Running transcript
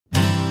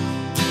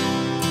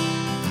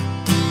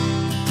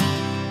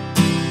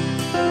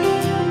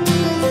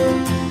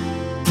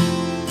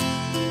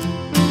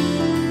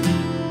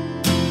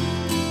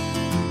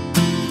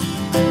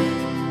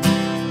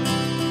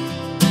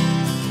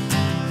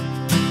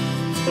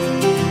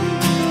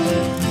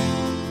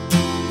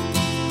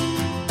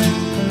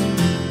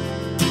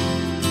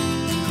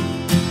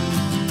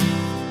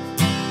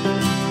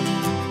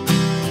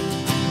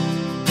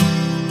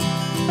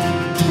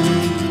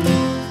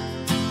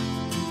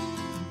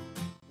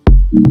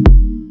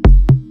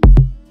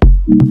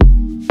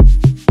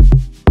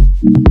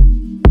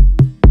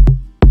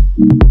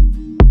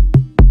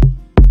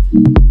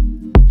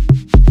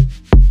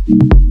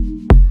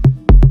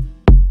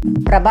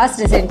Prabhas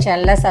Design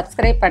channel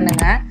subscribe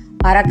பண்ணுங்க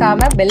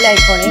மறக்காம bell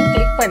icon-ஐயும்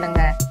click பண்ணுங்க.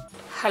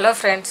 Hello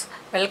friends,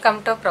 welcome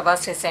to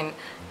Prabhas Design.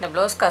 இந்த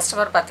blouse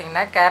customer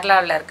பாத்தீங்கன்னா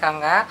கேரளால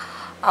இருக்காங்க.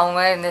 அவங்க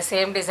இந்த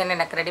சேம் டிசைன்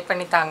எனக்கு ரெடி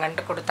பண்ணி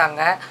தாங்கன்னு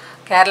கொடுத்தாங்க.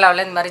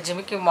 கேரளாவுல இந்த மாதிரி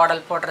ஜிமிக்கி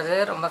மாடல் போடுறது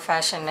ரொம்ப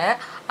ஃபேஷன்.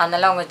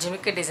 அதனால அவங்க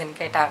ஜிமிக்கி டிசைன்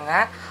கேட்டாங்க.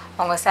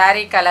 அவங்க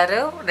saree கலர்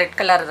ரெட்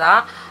கலர்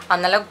தான்.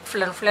 அதனால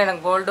full and full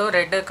எனக்கு கோல்டு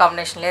ரெட்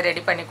காம்பினேஷன்லயே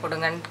ரெடி பண்ணி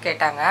கொடுங்கன்னு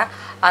கேட்டாங்க.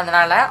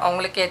 அதனால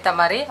அவங்களுக்கு ஏத்த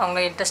மாதிரி அவங்க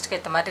இன்ட்ரஸ்ட்க்கு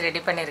ஏத்த மாதிரி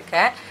ரெடி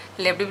பண்ணிருக்கேன்.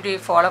 இல்ல எப்படி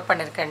ஃபாலோ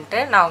பண்ணிருக்கேன்ட்டு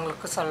நான்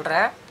உங்களுக்கு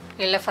சொல்றேன்.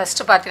 இல்ல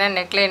ஃபர்ஸ்ட் பாத்தீங்கன்னா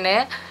neck line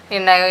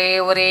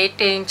ஒரு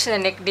 8 inch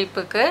neck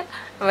deepக்கு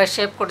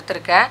ஷேப்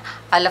கொடுத்திருக்கேன்.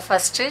 அதுல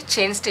ஃபர்ஸ்ட்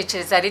செயின் ஸ்டிட்ச்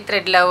சரி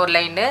threadல ஒரு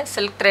லைன்,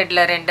 silk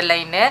threadல ரெண்டு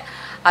லைன்,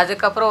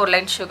 அதுக்கு அப்புறம் ஒரு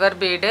லைன் sugar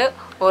bead,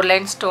 ஒரு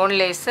லைன் stone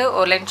lace,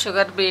 ஒரு லைன்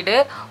sugar bead,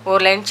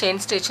 ஒரு லைன் chain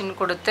stitch னு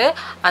கொடுத்து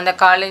அந்த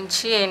 1/4 inch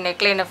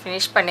neck line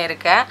finish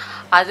பண்ணிருக்கேன்.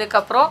 அதுக்கு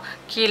அப்புறம்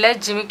கீழ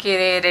ஜிமிக்கி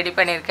ரெடி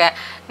பண்ணிருக்கேன்.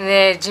 இந்த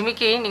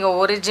ஜிமிக்கி நீங்க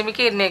ஒரு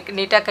ஜிமிக்கி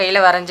நீட்டா கையில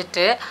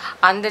வரைஞ்சிட்டு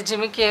அந்த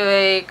ஜிமிக்கி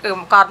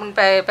கார்பன்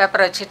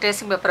பேப்பர் வச்சு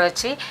ட்ரேசிங் பேப்பர்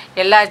வச்சு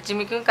எல்லா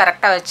ஜிமிக்கியும்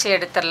கரெக்ட்டா வச்சு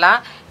எடுத்துறலாம்.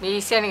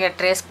 ஈஸியா நீங்க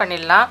ட்ரேஸ்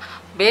பண்ணிடலாம்.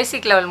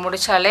 பேசிக் லெவல்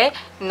முடிச்சாலே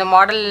இந்த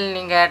மாடல்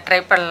நீங்க ட்ரை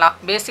பண்ணலாம்.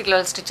 பேசிக்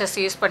லெவல் ஸ்டிச்சஸ்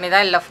யூஸ் பண்ணி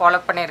தான் இல்ல ஃபாலோ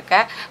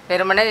பண்ணிருக்கேன்.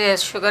 வெறுமனே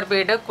sugar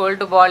bead,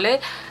 gold ball,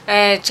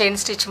 chain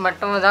stitch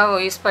மட்டும் தான்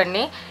யூஸ்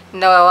பண்ணி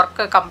இந்த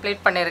வர்க்க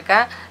கம்ப்ளீட்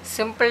பண்ணிருக்கேன்.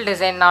 சிம்பிள்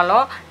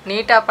டிசைன்னாலும்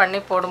நீட்டா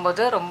பண்ணி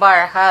போடும்போது ரொம்ப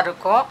அழகா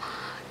இருக்கும்.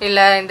 இல்ல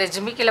இந்த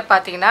ஜிமிக்கில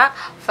பாத்தீங்கன்னா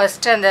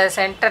ஃபர்ஸ்ட் அந்த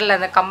சென்டர்ல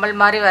அந்த கம்மல்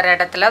மாதிரி வர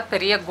இடத்துல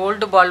பெரிய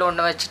கோல்ட் பால்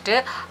ஒன்னு வச்சிட்டு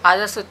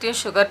அத சுத்தியும்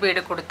sugar bead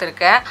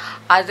கொடுத்திருக்கேன்.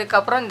 அதுக்கு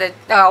அப்புறம் இந்த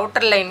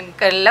அவுட்டர்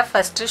லைன்கல்ல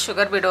ஃபர்ஸ்ட்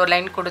sugar bead ஒரு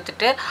லைன்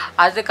கொடுத்துட்டு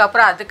அதுக்கு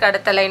அப்புறம் அதுக்கு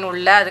அடுத்த லைன்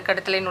உள்ள அதுக்கு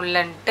அடுத்த லைன்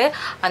உள்ளன்ட்டு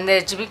அந்த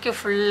ஜிமிக்கி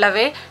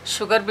ஃபுல்லாவே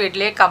sugar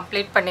beadலயே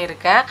கம்ப்ளீட்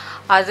பண்ணிருக்கேன்.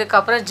 அதுக்கு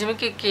அப்புறம்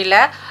ஜிமிக்கி கீழ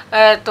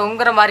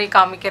தொங்குற மாதிரி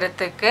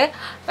காமிக்கிறதுக்கு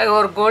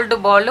ஒரு கோல்ட்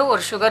பால்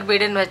ஒரு sugar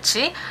bead ன்னு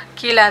வச்சி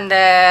கீழ அந்த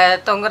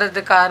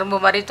தொங்குறதுக்கு அரும்பு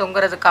மாதிரி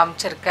தொங்குறது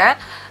காமிச்சிருக்கேன்.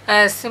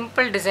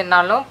 சிம்பிள்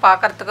டிசைன்னாலும்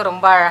பார்க்கிறதுக்கு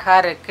ரொம்ப அழகா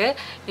இருக்கு.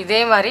 இதே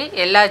மாதிரி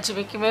எல்லா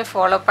ஜிமிக்கியுமே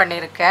ஃபாலோ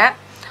பண்ணிருக்கேன்.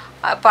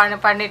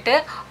 பண்ணிட்டு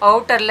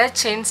அவுட்டர்ல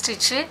செயின்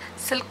ஸ்டிட்ச்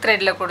silk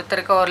threadல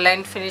கொடுத்திருக்க ஒரு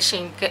லைன்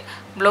ஃபினிஷிங்க்கு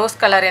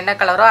ப்ளவுஸ் கலர் என்ன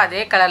கலரோ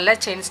அதே கலர்ல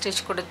செயின்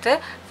ஸ்டிட்ச் கொடுத்து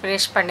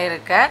finish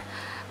பண்ணிருக்கேன்.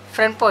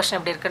 ஃப்ரண்ட் போர்ஷன்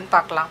எப்படி இருக்குன்னு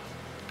பார்க்கலாம்.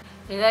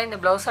 இதான் இந்த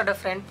ப்ளவுஸோட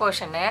ஃப்ரண்ட்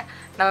போர்ஷனு.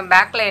 நம்ம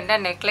பேக்ல என்ன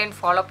நெக் லைன்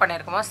ஃபாலோ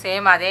பண்ணிருக்கோமோ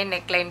சேம் அதே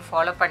நெக் லைன்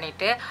ஃபாலோ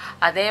பண்ணிட்டு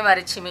அதே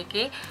மாதிரி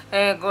ஜிமிக்கி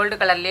கோல்ட்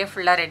கலர்லயே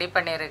ஃபுல்லா ரெடி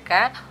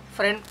பண்ணிருக்கேன்.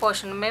 ஃப்ரண்ட்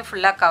போர்ஷனுமே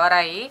ஃபுல்லா கவர்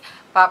ஆகி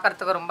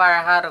பார்க்கிறதுக்கு ரொம்ப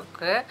அழகா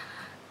இருக்கு.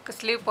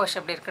 ஸ்லீவ் போர்ஷன்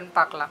எப்படி இருக்குன்னு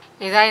பார்க்கலாம்.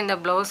 இதான் இந்த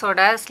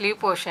ப்ளவுஸோட ஸ்லீவ்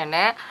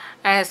போர்ஷனு.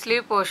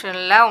 ஸ்லீவ்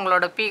போர்ஷன்ல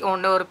உங்களோட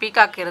ஒரு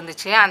பீகாக்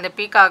இருந்துச்சு. அந்த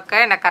பீகாக்கை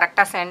நான்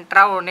கரெக்டா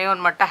சென்டரா ஒண்ணே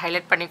ஒன்று மட்டும்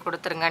ஹைலைட் பண்ணி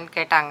கொடுத்துருங்கன்னு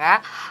கேட்டாங்க.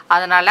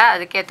 அதனால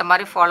அதுக்கு ஏத்த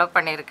மாதிரி ஃபாலோ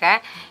பண்ணிருக்கேன்.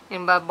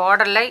 இந்த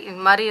பார்டர்ல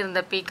இந்த மாதிரி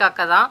இருந்த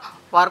பீகாக்கை தான்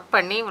வர்க்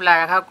பண்ணி இவ்வளவு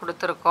அழகா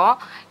கொடுத்திருக்கோம்.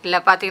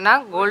 இல்ல பாத்தீங்கன்னா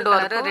gold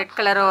work red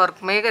colour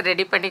வர்க்குமே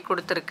ready பண்ணி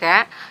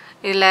கொடுத்திருக்கேன்.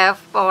 இதுல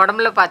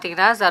உடம்புல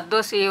பாத்தீங்கன்னா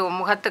ஜர்தோசி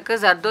முகத்துக்கு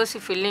ஜர்தோசி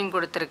ஃபில்லிங்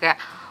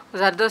கொடுத்திருக்கேன்.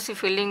 ஜர்தோசி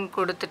ஃபில்லிங்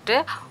கொடுத்துட்டு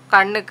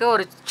கண்ணுக்கு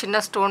ஒரு சின்ன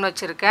ஸ்டோன்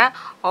வச்சிருக்கேன்.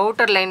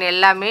 அவுட்டர் லைன்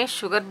எல்லாமே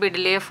sugar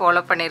beadலயே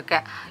ஃபாலோ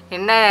பண்ணிருக்கேன்.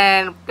 என்ன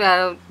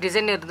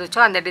டிசைன்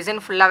இருந்துச்சோ அந்த டிசைன்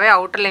ஃபுல்லாவே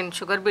அவுட்டர் லைன்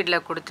sugar beadல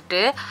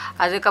கொடுத்துட்டு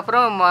அதுக்கு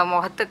அப்புறம்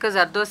முகத்துக்கு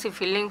ஜர்தோசி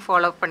ஃபில்லிங்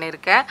ஃபாலோ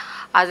பண்ணிருக்கேன்.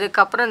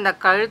 அதுக்கு அப்புறம் இந்த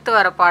கழுத்து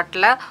வர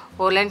பார்ட்ல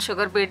ஒரு line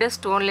sugar bead,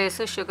 stone lace,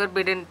 sugar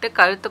beadன்ட்டு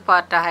கழுத்து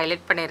பார்ட்டை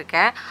ஹைலைட்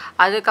பண்ணிருக்கேன்.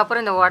 அதுக்கு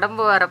அப்புறம் இந்த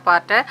உடம்பு வர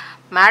பார்ட்டை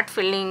மேட்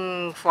ஃபில்லிங்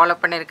ஃபாலோ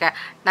பண்ணிருக்கேன்.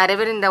 நிறைய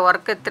பேர் இந்த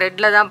வர்க்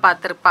த்ரெட்ல தான்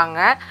பார்த்திருப்பாங்க.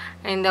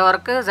 இந்த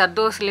வர்க்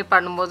ஜர்தோசில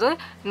பண்ணும்போது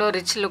இன்னும்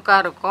ரிச் லுக்கா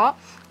இருக்கும்.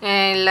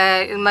 இல்ல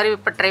இது மாதிரி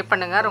இப்ப ட்ரை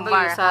பண்ணுங்க ரொம்ப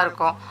அழகா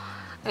இருக்கும்.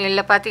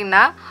 இல்ல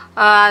பாத்தீங்கன்னா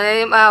அதே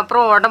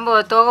அப்புறம் உடம்பு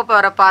தோகை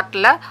போற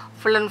பார்ட்ல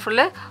full and full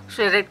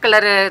red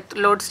color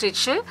load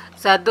stitch,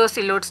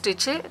 zardosi load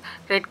stitch,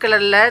 red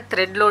colorல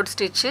thread load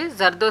stitch,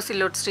 zardosi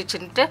load stitch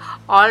ன்ட்டு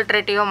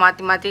ஆல்டர்னேட்டிவா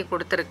மாத்தி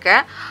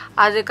கொடுத்திருக்கேன்.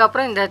 அதுக்கு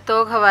அப்புறம் இந்த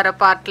தோகை வர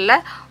பார்ட்ல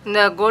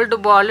இந்த கோல்ட்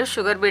பால்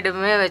sugar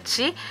beadமே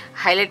வச்சு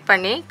ஹைலைட்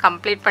பண்ணி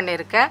கம்ப்ளீட்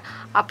பண்ணிருக்கேன்.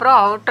 அப்புறம்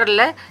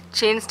அவுட்டர்ல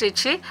செயின்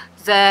ஸ்டிட்ச்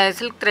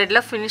silk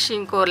threadல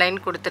ஃபினிஷிங்க்கு ஒரு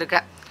லைன்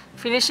கொடுத்திருக்கேன்.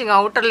 ஃபினிஷிங்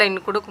அவுட்டர்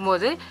லைன்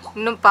கொடுக்கும்போது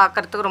இன்னும்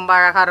பார்க்கிறதுக்கு ரொம்ப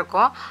அழகா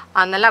இருக்கும்.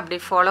 அதனால அப்படி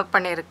ஃபாலோ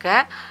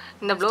பண்ணிருக்கேன்.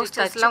 இந்த ப்ளவுஸ்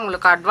ஸ்டிச்லாம்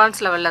உங்களுக்கு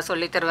அட்வான்ஸ் லெவல்ல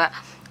சொல்லி தருவேன்.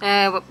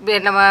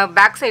 நம்ம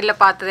பேக் சைடுல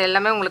பார்த்தது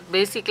எல்லாமே உங்களுக்கு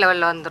பேசிக்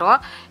லெவல்ல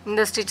வந்துரும்.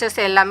 இந்த ஸ்டிச்சஸ்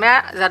எல்லாமே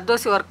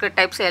ஜர்தோசி வர்க்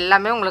டைப்ஸ்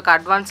எல்லாமே உங்களுக்கு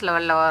அட்வான்ஸ்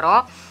லெவல்ல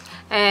வரும்.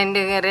 இந்த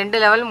ரெண்டு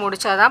லெவல்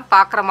முடிச்சாதான்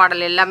பார்க்குற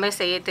மாடல் எல்லாமே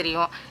செய்ய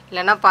தெரியும்.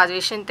 இல்லனா பாதி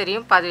விஷயம்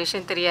தெரியும் பாதி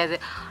விஷயம் தெரியாது.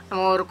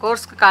 நம்ம ஒரு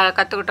கோர்ஸ்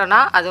கத்துக்கிட்டோம்னா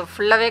அது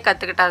ஃபுல்லாவே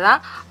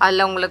கத்துக்கிட்டாதான்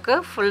அதுல உங்களுக்கு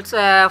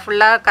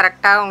ஃபுல்லா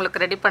கரெக்ட்டா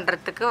உங்களுக்கு ரெடி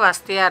பண்றதுக்கு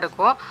வசதியா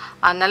இருக்கும்.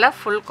 அதனால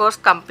ஃபுல் கோர்ஸ்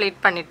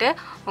கம்ப்ளீட் பண்ணிட்டு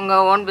உங்க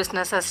ஓன்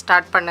பிசினஸ்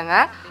ஸ்டார்ட் பண்ணுங்க.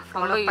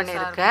 ஃபாலோ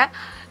பண்ணிருக்கேன்.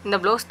 இந்த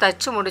ப்ளவுஸ்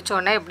தச்சு முடிச்ச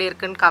உடனே எப்படி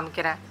இருக்குன்னு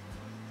காமிக்கிறேன்.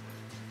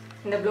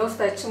 இந்த ப்ளவுஸ்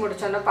தச்சு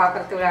முடிச்சோன்னா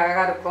பார்க்கறதுக்கு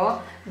அழகா இருக்கும்.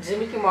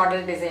 ஜிமிக்கி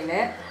மாடல் டிசைன்.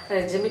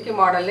 ஜிமிக்கி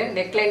model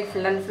neck line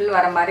full and full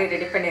வர மாதிரி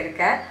ரெடி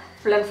பண்ணிருக்கேன்.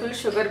 full and full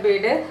sugar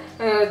bead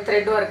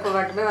thread work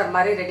மட்டுமே வர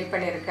மாதிரி ரெடி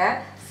பண்ணிருக்கேன்.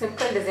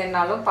 சிம்பிள்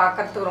டிசைன்னாலும்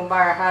பார்க்குறதுக்கு ரொம்ப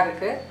அழகாக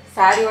இருக்குது.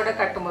 சாரியோடு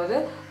கட்டும்போது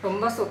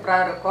ரொம்ப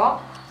சூப்பராக இருக்கும்.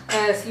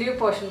 ஸ்லீவ்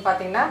போர்ஷன்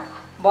பார்த்திங்கன்னா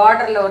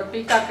பார்டரில் ஒரு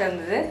பீகாக்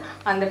இருந்தது.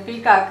 அந்த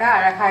பீகாக்கை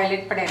அழகாக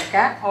ஹைலைட்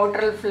பண்ணியிருக்கேன்.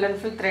 அவுட்டரில் ஃபுல் அண்ட்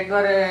ஃபுல் த்ரெட்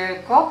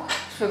ஒர்க்கும்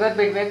சுகர்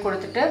பீட்வே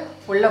கொடுத்துட்டு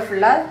உள்ளே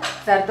ஃபுல்லாக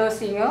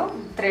ஜர்தோசியும்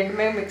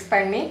த்ரெட்டுமே மிக்ஸ்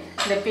பண்ணி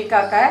இந்த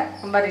பீகாக்கை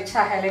ரொம்ப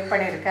ரிச்சாக ஹைலைட்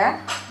பண்ணியிருக்கேன்.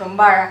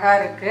 ரொம்ப அழகாக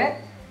இருக்குது.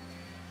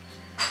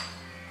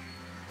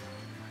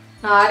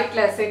 நான் ஆரி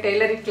class,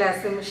 tailoring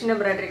class, machine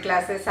embroidery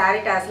class,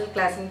 sorry dazzle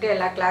கிளாஸுன்ட்டு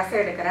எல்லா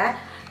கிளாஸும் எடுக்கிறேன்.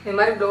 இது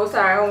மாதிரி ப்ளவுஸ்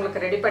அழகாக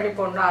உங்களுக்கு ரெடி பண்ணி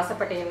போடணும்னு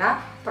ஆசைப்பட்டீங்கன்னா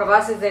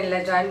பிரபாஸ்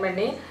டிசைனில் ஜாயின்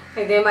பண்ணி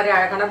இதே மாதிரி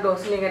அழகான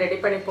ப்ளவுஸ் நீங்கள் ரெடி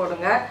பண்ணி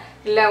போடுங்க.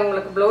 இல்லை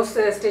உங்களுக்கு ப்ளவுஸ்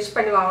ஸ்டிச்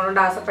பண்ணி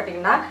வாங்கணுன்னு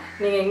ஆசைப்பட்டீங்கன்னா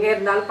நீங்கள் எங்கே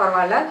இருந்தாலும்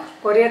பரவாயில்ல,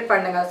 கொரியர்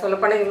பண்ணுங்கள்.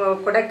 சொல்லப்போனால்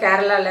இவங்க கூட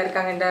கேரளாவில்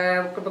இருக்காங்க. இந்த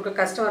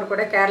கஸ்டமர்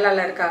கூட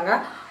கேரளாவில் இருக்காங்க.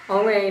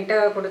 அவங்க என்கிட்ட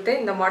கொடுத்து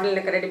இந்த மாடல்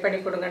எனக்கு ரெடி பண்ணி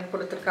கொடுங்கன்னு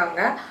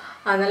கொடுத்துருக்காங்க.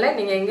 அதனால்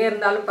நீங்கள் எங்கே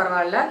இருந்தாலும்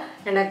பரவாயில்ல,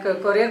 எனக்கு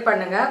கொரியர்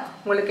பண்ணுங்கள்.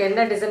 உங்களுக்கு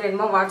என்ன டிசைன்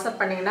வேணுமோ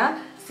வாட்ஸ்அப் பண்ணிங்கன்னா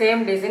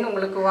சேம் டிசைன்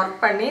உங்களுக்கு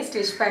ஒர்க் பண்ணி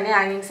ஸ்டிச் பண்ணி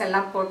ஹேங்கிங்ஸ்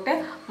எல்லாம் போட்டு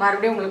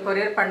மறுபடியும் உங்களுக்கு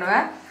கொரியர்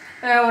பண்ணுவேன்.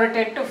 ஒரு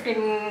 10 to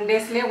 15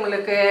 டேஸ்லேயே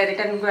உங்களுக்கு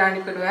ரிட்டர்ன்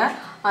அனுப்பிடுவேன்.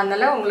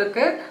 அதனால்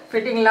உங்களுக்கு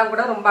ஃபிட்டிங்லாம்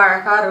கூட ரொம்ப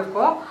அழகாக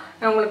இருக்கும்.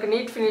 உங்களுக்கு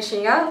நீட்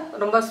ஃபினிஷிங்காக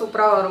ரொம்ப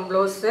சூப்பராக வரும்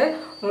ப்ளவுஸு.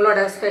 உங்களோட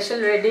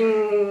ஸ்பெஷல்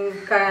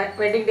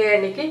வெட்டிங் டே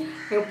அன்றைக்கி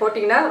நீங்கள்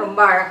போட்டிங்கன்னா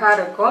ரொம்ப அழகாக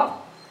இருக்கும்.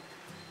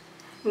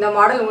 இந்த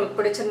மாடல் உங்களுக்கு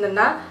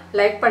பிடிச்சிருந்துன்னா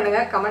லைக்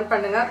பண்ணுங்கள், கமெண்ட்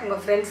பண்ணுங்கள்,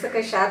 உங்கள்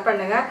ஃப்ரெண்ட்ஸுக்கு ஷேர்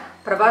பண்ணுங்கள்.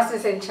 பிரபாஸ்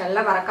டிசைன்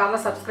சேனலை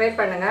மறக்காமல் சப்ஸ்கிரைப்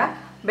பண்ணுங்கள்.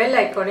 பெல்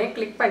ஐக்கானையும்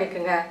கிளிக்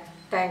பண்ணிக்கோங்க.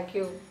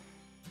 தேங்க்யூ.